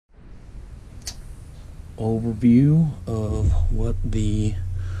overview of what the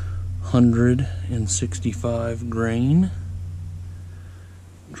 165 grain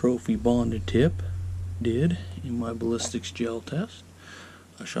trophy bonded tip did in my ballistics gel test.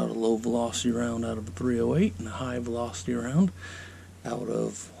 I shot a low velocity round out of a 308 and a high velocity round out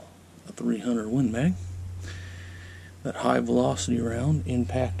of a 300 Win Mag. That high velocity round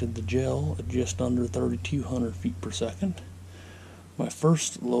impacted the gel at just under 3,200 feet per second. My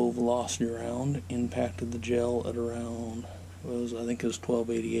first low velocity round impacted the gel at around, I think it was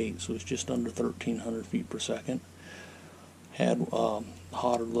 1288, so it's just under 1,300 feet per second. Had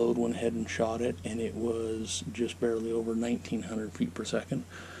hotter load, went ahead and shot it, and it was just barely over 1,900 feet per second.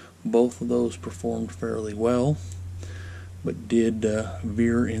 Both of those performed fairly well, but did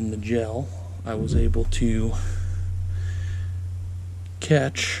veer in the gel. I was able to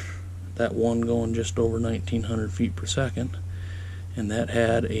catch that one going just over 1,900 feet per second, and that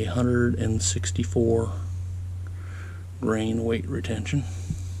had a 164 grain weight retention.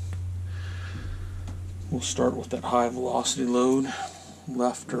 We'll start with that high velocity load,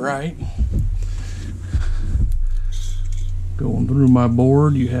 left to right. Going through my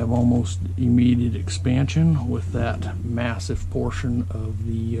board, you have almost immediate expansion with that massive portion of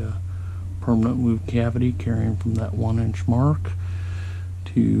the permanent wound cavity carrying from that 1-inch mark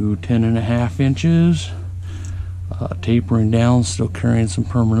to 10.5 inches, tapering down, still carrying some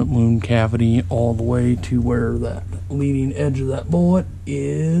permanent wound cavity all the way to where that leading edge of that bullet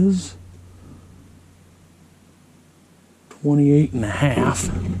is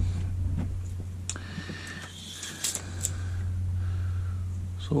 28.5.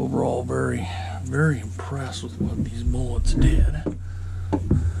 So overall, very, very impressed with what these bullets did.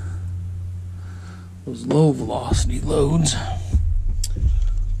 Those low velocity loads,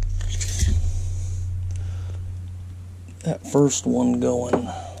 that first one going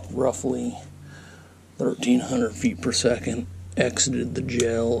roughly 1,300 feet per second exited the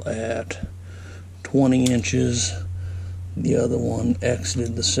gel at 20 inches. The other one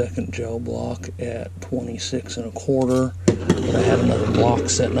exited the second gel block at 26.25. But I had another block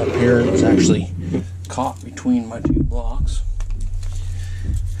setting up here, and it was actually caught between my two blocks.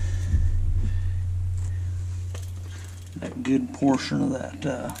 That good portion of that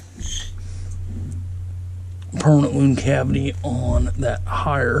permanent wound cavity on that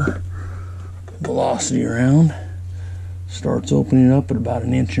higher velocity round starts opening up at about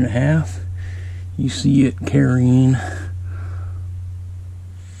 1.5 inches. You see it carrying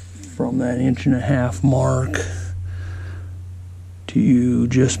from that 1.5 inch mark to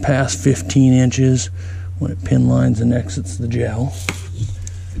just past 15 inches when it pin lines and exits the gel.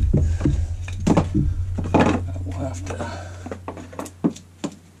 We'll have to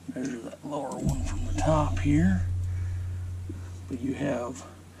measure that lower one from the top here, but you have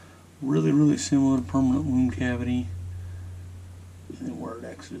really similar to permanent wound cavity, and then where it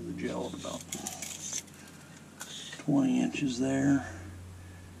exited the gel at about 20 inches there.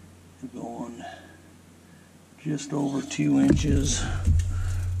 You're going just over 2 inches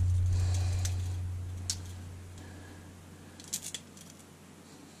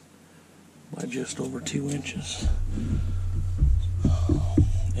by just over 2 inches.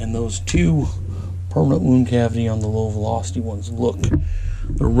 And those two permanent wound cavity on the low velocity ones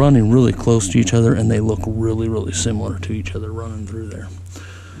they're running really close to each other, and they look really similar to each other running through there.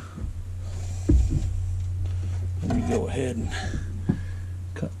 Let me go ahead and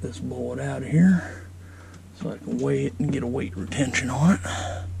cut this bullet out of here so I can weigh it and get a weight retention on it.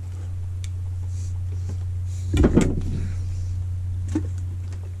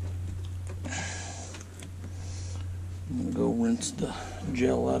 I'm going to go rinse the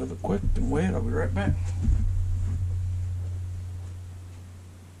gel out of it quick and weigh it. I'll be right back.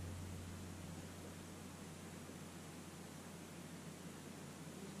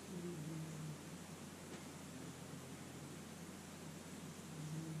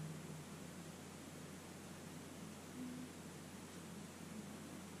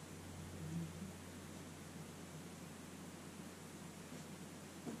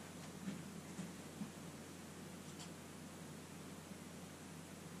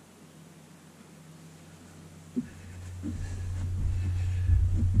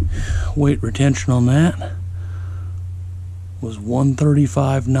 Weight retention on that was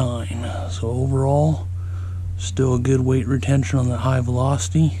 135.9. So overall, still a good weight retention on the high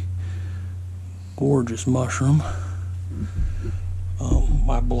velocity. Gorgeous mushroom.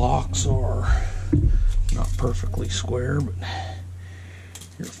 My blocks are not perfectly square, but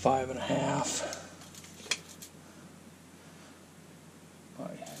you're 5.5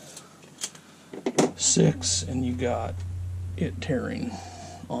 by 6, and you got it tearing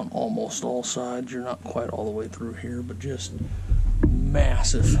on almost almost all sides. You're not quite all the way through here, but just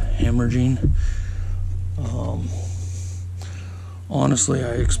massive hemorrhaging. Honestly,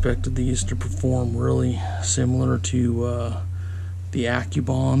 I expected these to perform really similar to the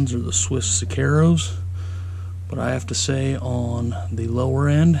Accubonds or the Swiss Sciroccos, but I have to say on the lower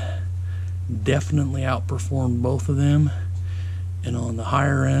end, definitely outperformed both of them, and on the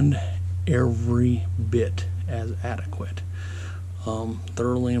higher end, every bit as adequate.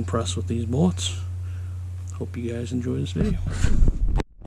 Thoroughly impressed with these bullets. Hope you guys enjoy this video.